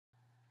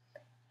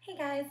Hey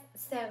guys,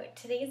 so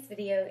today's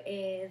video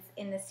is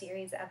in the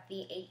series of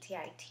the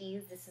ATI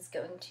Teas. This is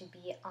going to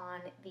be on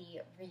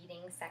the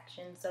reading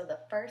section, so the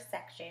first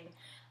section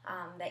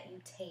that you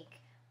take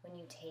when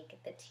you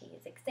take the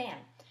Teas exam.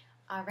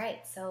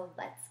 Alright, so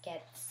let's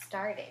get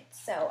started.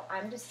 So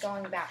I'm just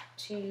going back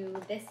to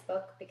this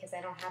book because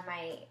I don't have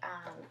my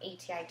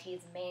ATI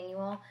Teas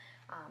manual.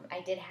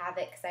 I did have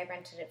it because I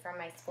rented it from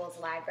my school's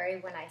library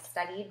when I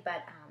studied,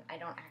 but I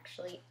don't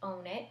actually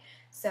own it.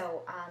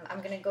 So I'm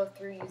going to go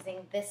through using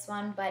this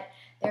one, but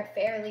they're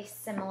fairly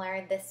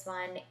similar, this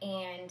one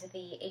and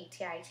the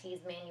ATI Teas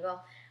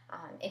manual.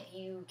 If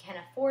you can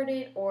afford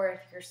it or if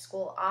your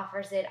school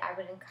offers it, I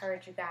would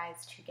encourage you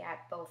guys to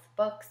get both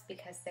books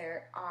because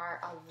there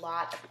are a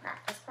lot of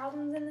practice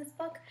problems in this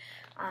book,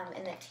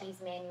 and the Teas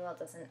manual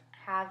doesn't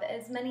have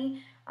as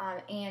many.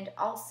 And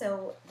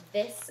also,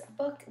 this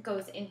book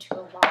goes into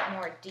a lot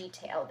more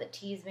detail. The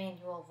Teas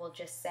manual will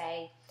just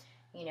say,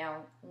 you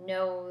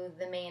know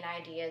the main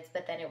ideas,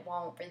 but then it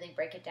won't really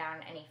break it down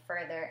any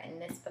further, and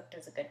this book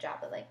does a good job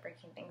of like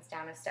breaking things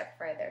down a step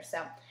further.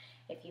 So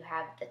if you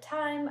have the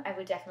time, I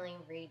would definitely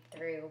read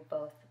through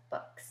both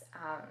books.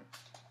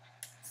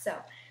 So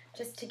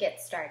just to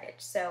get started,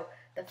 so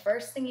the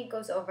first thing it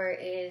goes over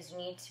is you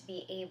need to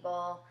be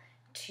able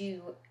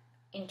to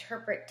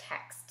interpret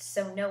text.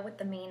 So know what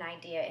the main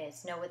idea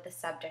is, know what the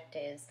subject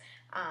is,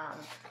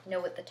 know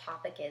what the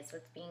topic is,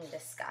 what's being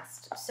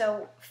discussed.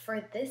 So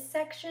for this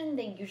section,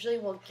 they usually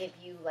will give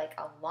you like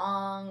a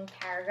long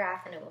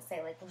paragraph and it will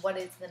say like, what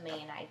is the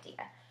main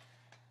idea?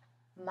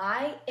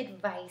 My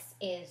advice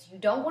is you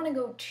don't want to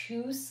go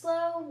too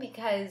slow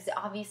because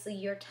obviously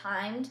you're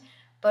timed,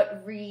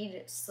 but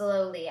read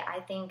slowly.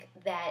 I think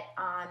that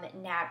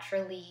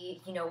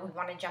naturally, we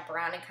want to jump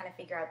around and kind of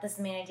figure out this is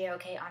the main idea,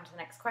 okay, on to the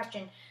next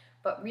question.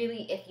 But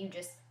really, if you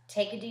just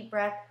take a deep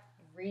breath,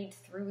 read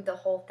through the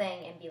whole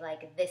thing and be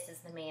like, this is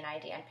the main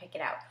idea, and pick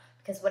it out.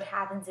 Because what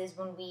happens is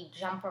when we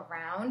jump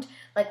around,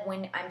 like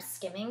when I'm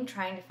skimming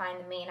trying to find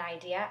the main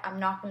idea, I'm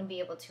not going to be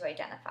able to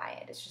identify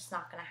it. It's just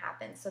not going to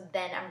happen. So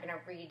then I'm going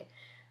to read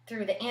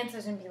through the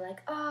answers and be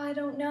like, oh, I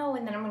don't know.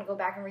 And then I'm going to go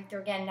back and read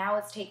through again. Now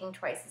it's taking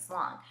twice as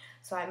long.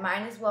 So I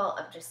might as well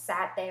have just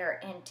sat there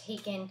and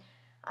taken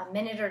a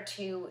minute or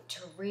two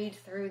to read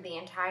through the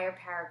entire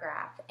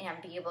paragraph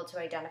and be able to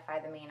identify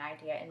the main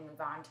idea and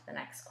move on to the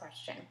next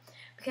question.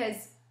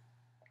 Because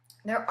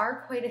there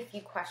are quite a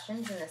few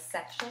questions in this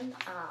section.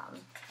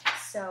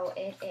 So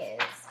it is,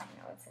 I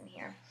know it's in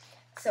here.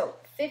 So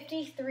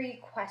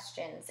 53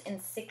 questions in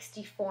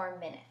 64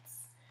 minutes.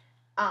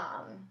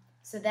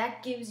 So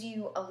that gives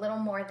you a little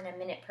more than a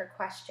minute per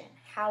question.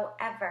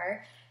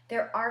 However,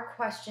 there are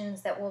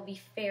questions that will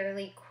be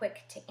fairly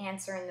quick to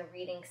answer in the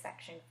reading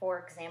section. For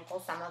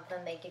example, some of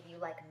them they give you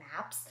like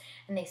maps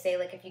and they say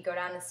like if you go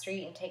down the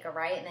street and take a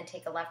right and then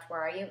take a left, where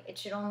are you? It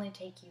should only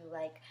take you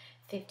like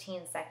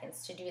 15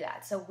 seconds to do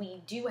that. So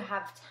we do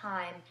have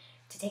time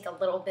to take a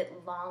little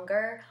bit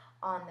longer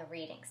on the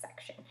reading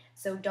section.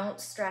 So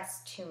don't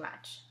stress too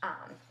much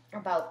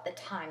about the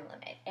time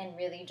limit and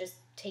really just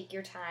take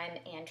your time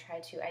and try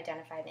to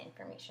identify the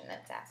information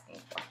that it's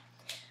asking for.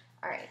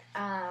 All right.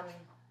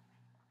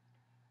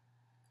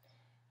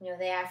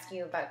 They ask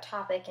you about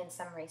topic and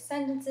summary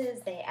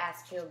sentences. They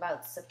ask you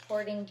about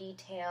supporting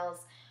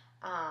details.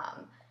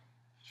 Let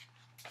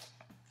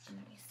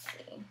me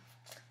see.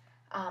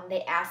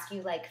 They ask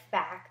you like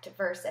fact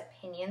versus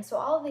opinion. So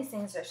all of these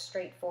things are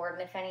straightforward.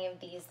 And if any of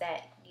these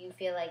that you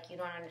feel like you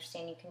don't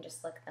understand, you can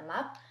just look them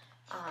up.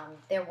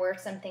 There were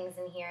some things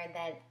in here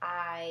that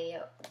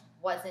I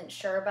wasn't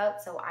sure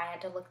about, so I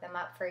had to look them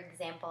up. For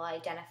example,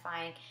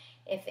 identifying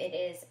if it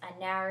is a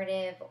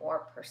narrative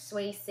or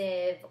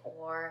persuasive,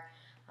 or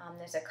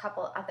there's a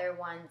couple other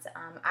ones.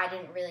 I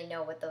didn't really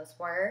know what those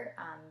were,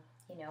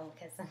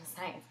 because I'm a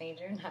science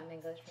major, not an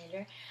English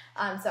major.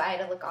 So I had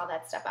to look all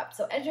that stuff up.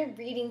 So as you're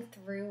reading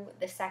through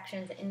the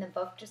sections in the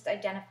book, just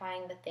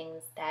identifying the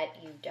things that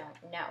you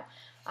don't know.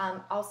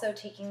 Also,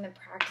 taking the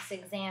practice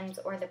exams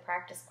or the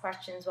practice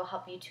questions will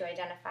help you to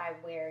identify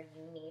where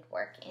you need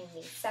work in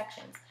these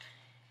sections.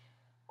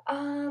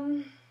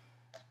 So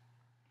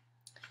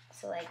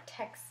like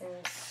text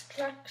and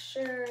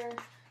structure,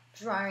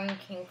 drawing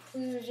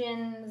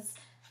conclusions.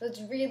 So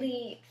it's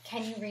really,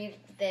 can you read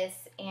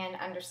this and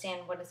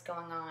understand what is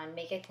going on?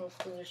 Make a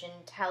conclusion.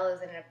 Tell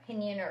is it an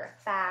opinion or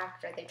a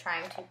fact? Are they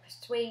trying to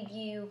persuade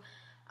you?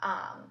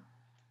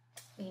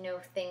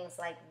 Things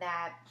like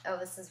that. Oh,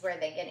 this is where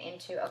they get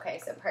into, okay,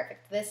 so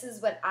perfect. This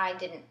is what I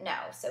didn't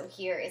know. So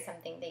here is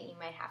something that you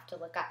might have to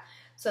look up.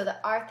 So the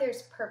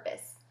author's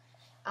purpose,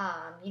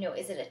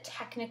 is it a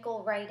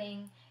technical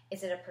writing?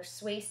 Is it a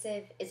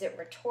persuasive? Is it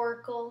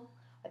rhetorical?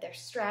 Are there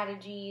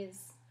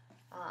strategies?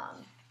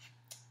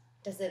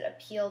 Does it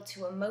appeal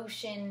to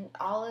emotion?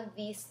 All of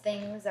these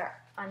things are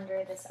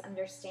under this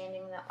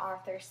understanding the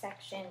author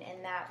section,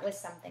 and that was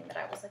something that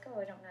I was like, oh,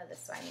 I don't know this,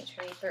 so I need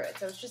to read through it.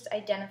 So it's just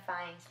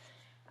identifying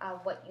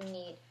what you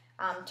need.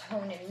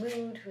 Tone and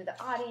mood, who the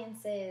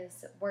audience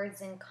is,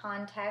 words in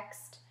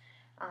context.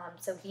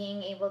 So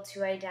being able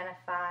to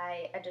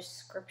identify a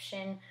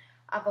description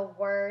of a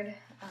word.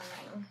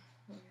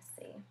 Let me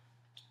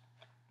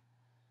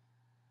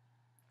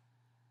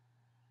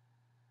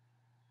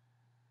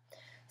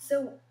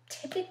So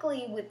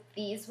typically with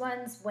these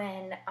ones,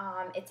 when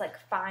it's like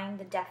find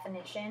the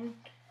definition,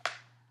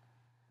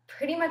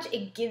 pretty much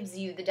it gives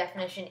you the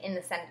definition in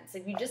the sentence.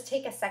 If you just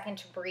take a second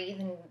to breathe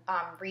and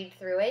read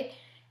through it,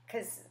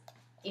 because,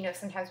 you know,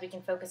 sometimes we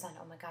can focus on,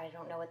 oh my God, I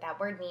don't know what that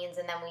word means,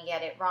 and then we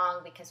get it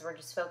wrong because we're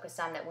just focused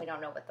on that we don't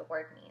know what the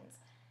word means.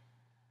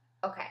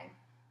 Okay.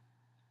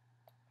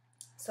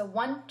 So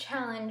one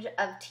challenge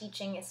of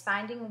teaching is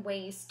finding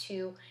ways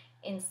to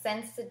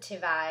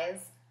insensitivize,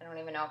 I don't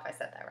even know if I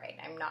said that right,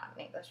 I'm not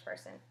an English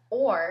person,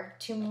 or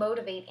to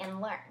motivate and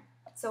learn.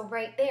 So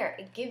right there,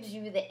 it gives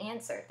you the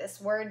answer.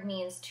 This word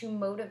means to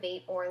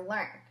motivate or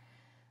learn.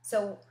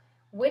 So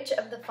which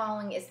of the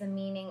following is the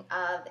meaning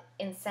of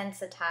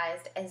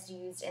insensitized as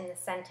used in the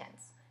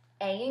sentence?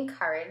 A,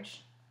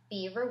 encourage,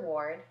 B,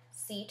 reward,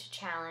 C, to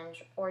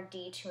challenge, or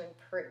D, to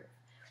improve.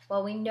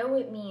 Well, we know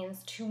it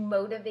means to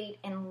motivate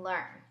and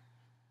learn.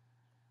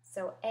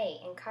 So A,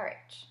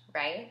 encourage,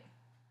 right?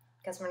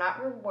 Because we're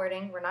not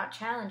rewarding, we're not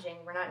challenging,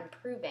 we're not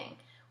improving,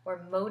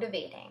 we're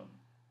motivating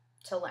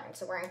to learn.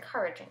 So we're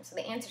encouraging. So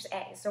the answer is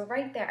A. So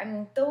right there, I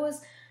mean,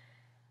 those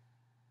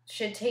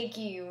should take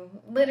you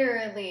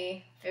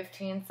literally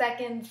 15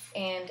 seconds,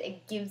 and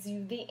it gives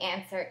you the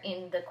answer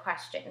in the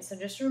question. So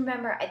just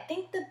remember, I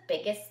think the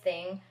biggest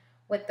thing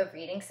with the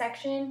reading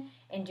section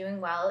and doing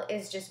well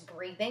is just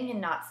breathing and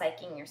not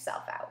psyching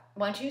yourself out.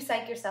 Once you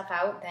psych yourself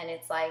out, then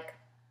it's like,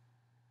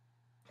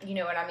 you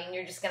know what I mean?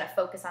 You're just going to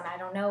focus on, I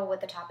don't know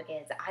what the topic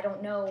is. I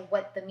don't know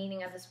what the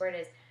meaning of this word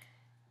is.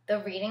 The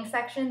reading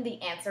section,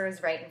 the answer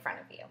is right in front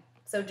of you.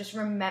 So just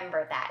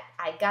remember that.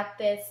 I got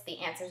this. The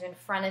answer's in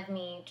front of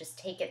me. Just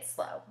take it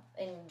slow,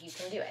 and you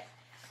can do it.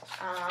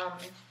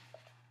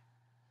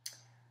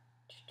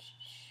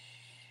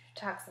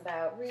 Talks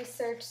about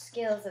research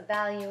skills,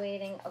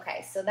 evaluating.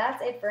 Okay, so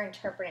that's it for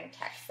interpreting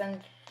text. And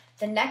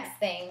the next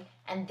thing,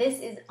 and this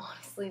is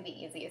honestly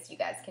the easiest, you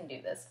guys can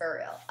do this for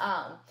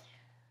real.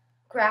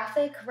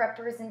 Graphic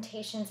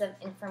representations of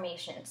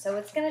information. So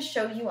it's going to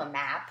show you a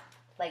map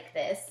like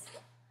this,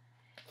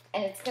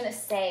 and it's going to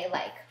say,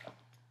 like,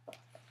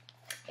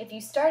 if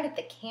you start at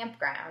the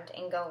campground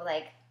and go,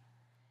 like,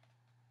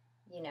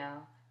 you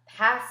know,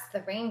 past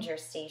the ranger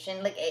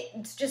station, like,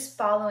 it's just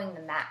following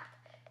the map,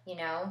 you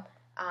know?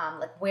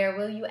 Like, where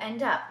will you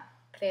end up?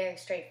 Very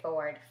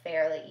straightforward,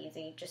 fairly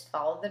easy. Just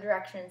follow the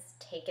directions,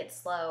 take it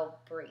slow,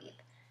 breathe.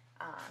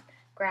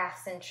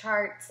 Graphs and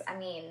charts, I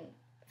mean,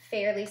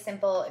 fairly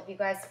simple. If you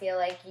guys feel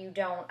like you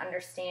don't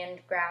understand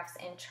graphs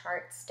and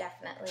charts,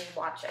 definitely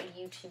watch a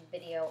YouTube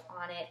video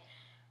on it.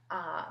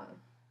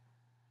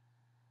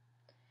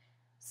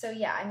 So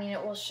yeah, I mean,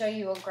 it will show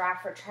you a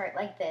graph or chart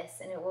like this,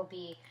 and it will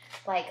be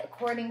like,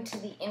 according to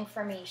the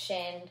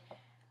information,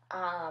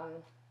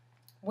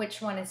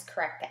 which one is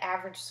correct. The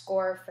average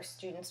score for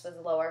students was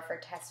lower for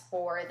test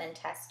 4 than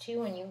test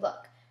 2, and you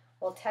look,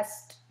 well,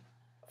 test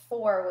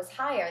 4 was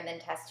higher than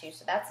test 2,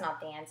 so that's not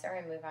the answer,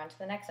 and move on to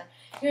the next one.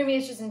 You know what I mean?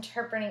 It's just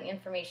interpreting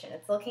information.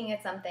 It's looking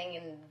at something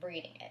and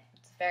reading it.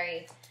 It's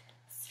very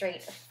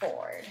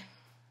straightforward.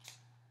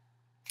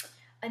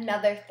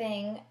 Another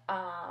thing,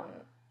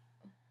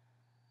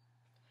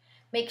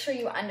 make sure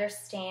you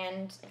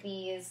understand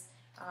these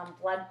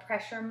blood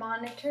pressure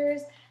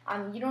monitors.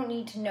 You don't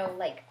need to know,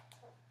 like,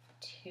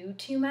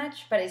 too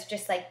much, but it's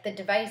just like the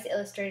device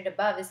illustrated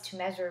above is to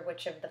measure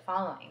which of the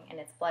following, and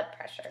it's blood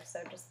pressure, so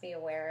just be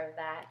aware of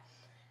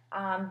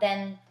that.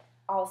 Then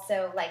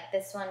also, like,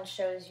 this one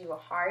shows you a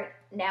heart.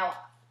 Now,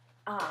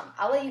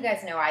 I'll let you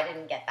guys know I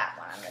didn't get that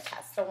one on the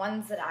test. The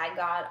ones that I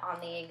got on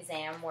the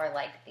exam were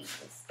like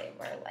these. They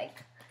were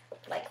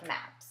like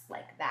maps,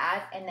 like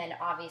that, and then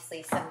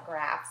obviously some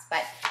graphs,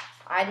 but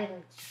I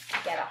didn't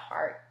get a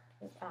heart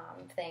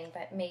thing,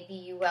 but maybe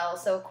you will.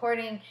 So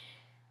according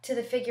to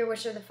the figure,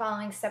 which of the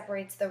following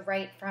separates the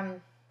right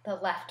from the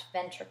left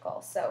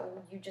ventricle?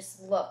 So you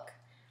just look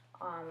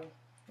on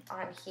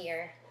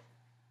here,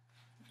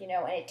 you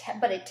know, and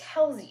but it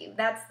tells you.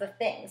 That's the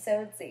thing. So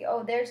let's see.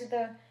 Oh, there's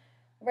the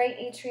right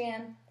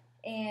atrium,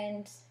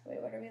 and wait,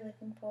 what are we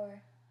looking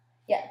for?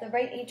 Yeah, the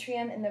right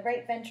atrium and the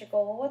right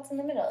ventricle. Well, what's in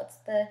the middle? It's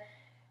the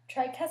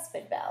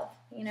tricuspid valve.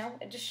 You know,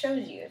 it just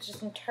shows you. It's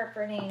just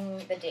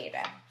interpreting the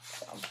data.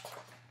 So.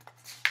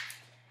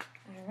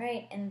 All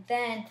right, and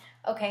then,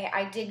 okay,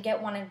 I did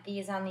get one of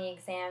these on the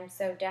exam,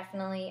 so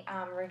definitely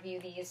review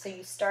these. So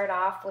you start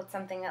off with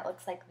something that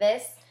looks like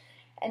this,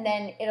 and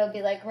then it'll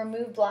be like,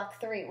 remove block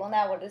 3. Well,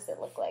 now what does it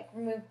look like?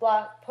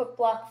 Put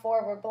block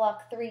 4 where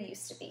block 3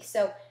 used to be.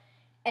 So,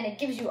 and it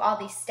gives you all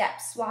these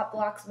steps, swap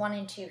blocks 1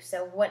 and 2.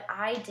 So what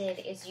I did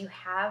is you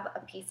have a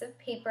piece of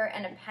paper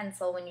and a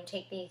pencil when you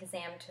take the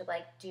exam to,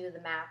 like, do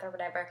the math or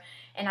whatever,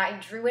 and I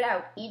drew it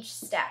out each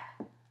step.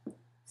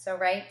 So,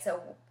 right,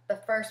 so the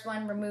first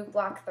one, remove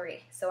block 3.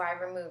 So I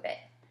remove it.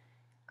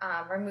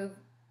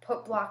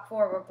 Put block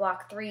 4 where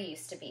block 3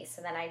 used to be.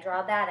 So then I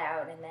draw that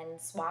out, and then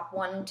swap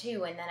 1 and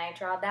 2, and then I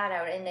draw that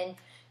out, and then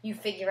you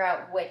figure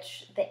out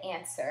which the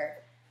answer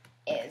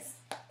is.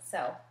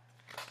 So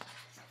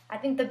I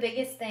think the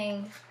biggest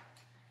thing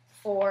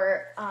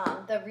for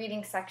the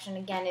reading section,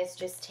 again, is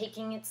just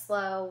taking it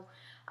slow,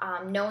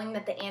 knowing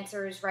that the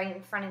answer is right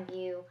in front of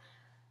you.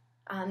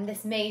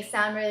 This may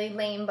sound really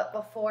lame, but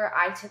before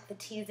I took the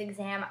TEAS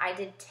exam, I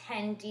did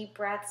 10 deep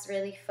breaths,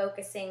 really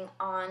focusing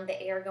on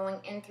the air going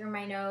in through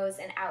my nose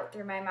and out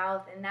through my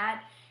mouth, and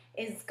that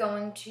is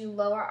going to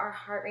lower our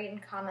heart rate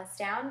and calm us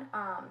down.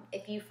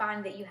 If you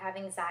find that you have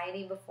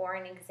anxiety before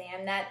an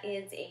exam, that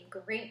is a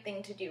great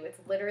thing to do. It's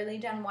literally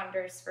done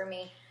wonders for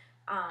me,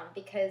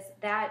 because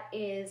that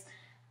is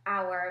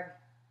our,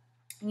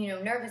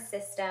 nervous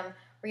system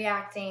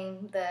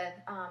reacting, the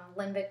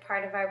limbic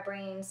part of our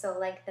brain, so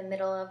like the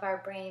middle of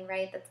our brain,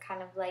 right? That's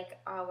kind of like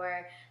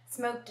our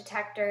smoke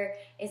detector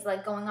is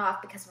like going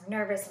off because we're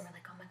nervous and we're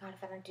like, oh my God,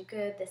 if I don't do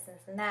good, this and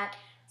this and that.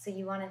 So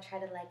you want to try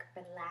to like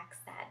relax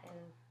that, and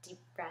deep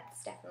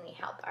breaths definitely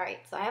help. All right,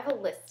 so I have a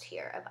list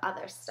here of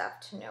other stuff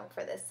to know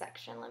for this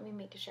section. Let me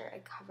make sure I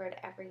covered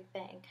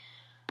everything.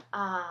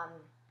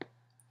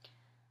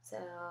 So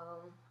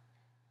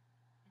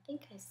I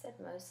think I said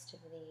most of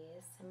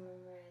these.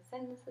 Summarize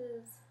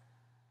sentences.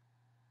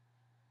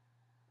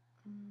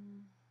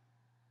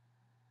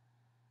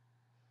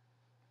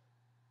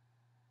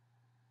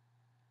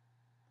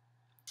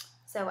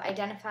 So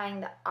identifying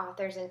the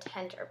author's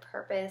intent or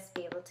purpose,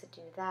 be able to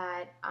do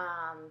that.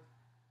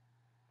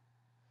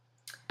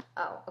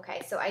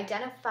 So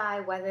identify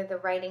whether the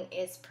writing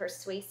is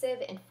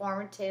persuasive,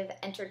 informative,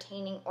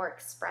 entertaining, or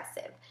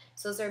expressive.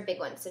 So those are big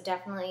ones. So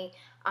definitely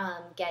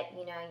get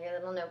your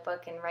little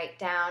notebook and write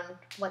down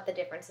what the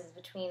differences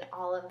between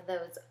all of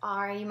those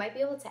are. You might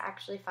be able to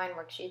actually find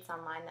worksheets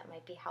online that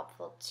might be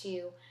helpful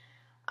to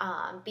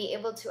be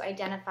able to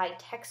identify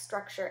text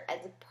structure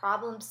as a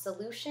problem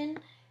solution,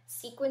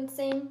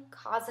 sequencing,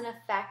 cause and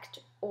effect,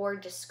 or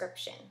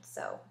description.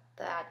 So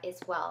that as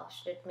well,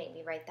 should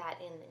maybe write that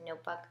in the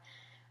notebook.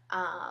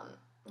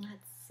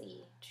 Let's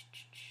see.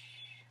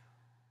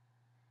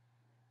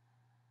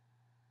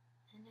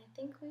 And I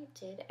think we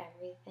did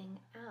everything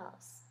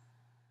else.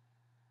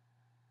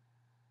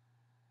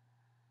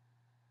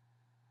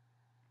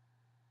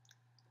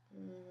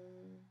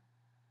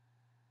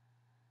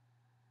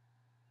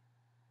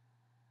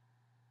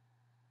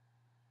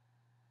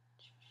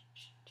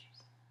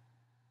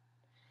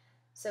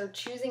 So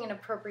choosing an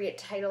appropriate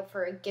title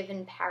for a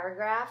given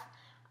paragraph.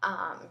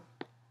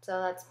 So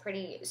that's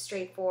pretty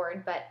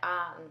straightforward, but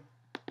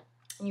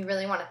you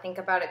really want to think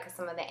about it because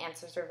some of the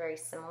answers are very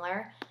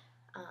similar.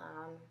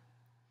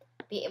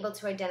 Be able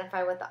to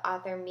identify what the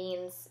author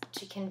means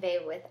to convey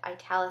with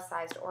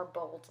italicized or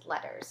bold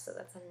letters. So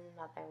that's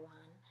another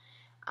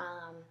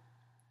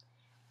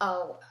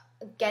one.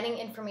 Getting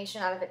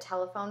information out of a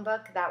telephone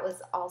book. That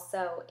was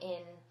also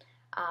in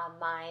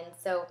mine.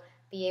 So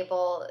be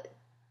able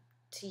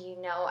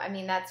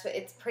to,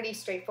 it's pretty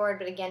straightforward,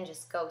 but again,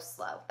 just go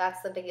slow.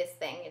 That's the biggest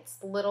thing.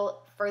 It's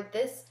little, for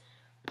this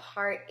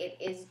part, it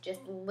is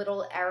just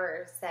little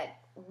errors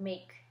that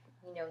make,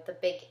 the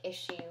big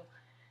issue.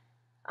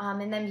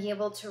 And then be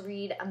able to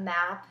read a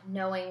map,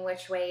 knowing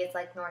which way is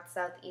like north,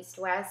 south, east,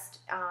 west.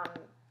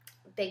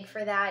 Big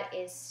for that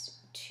is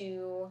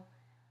to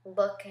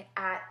look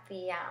at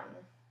the,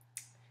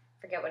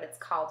 forget what it's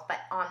called, but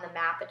on the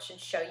map, it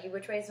should show you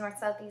which way is north,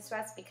 south, east,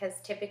 west, because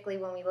typically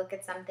when we look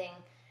at something,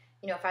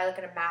 if I look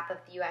at a map of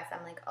the U.S.,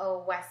 I'm like,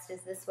 oh, west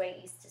is this way,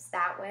 east is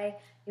that way.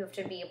 You have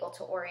to be able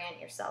to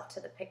orient yourself to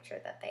the picture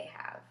that they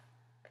have,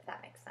 if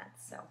that makes sense.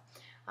 So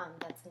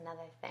that's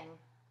another thing.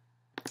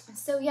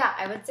 So yeah,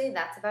 I would say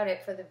that's about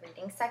it for the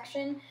reading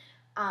section.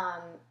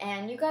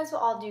 And you guys will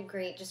all do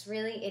great. Just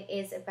really, it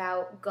is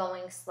about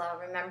going slow,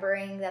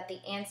 remembering that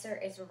the answer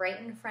is right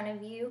in front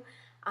of you.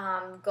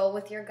 Go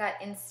with your gut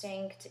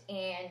instinct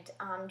and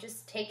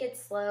just take it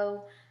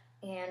slow.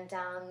 And,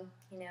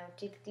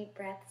 do the deep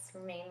breaths,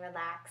 remain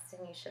relaxed,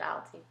 and you should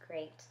all do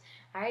great.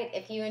 All right,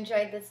 if you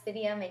enjoyed this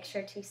video, make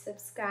sure to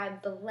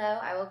subscribe below.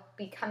 I will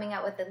be coming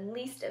out with at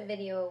least a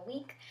video a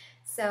week,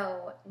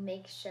 so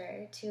make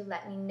sure to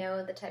let me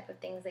know the type of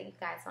things that you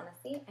guys want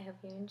to see. I hope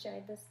you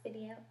enjoyed this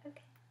video.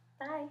 Okay,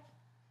 bye.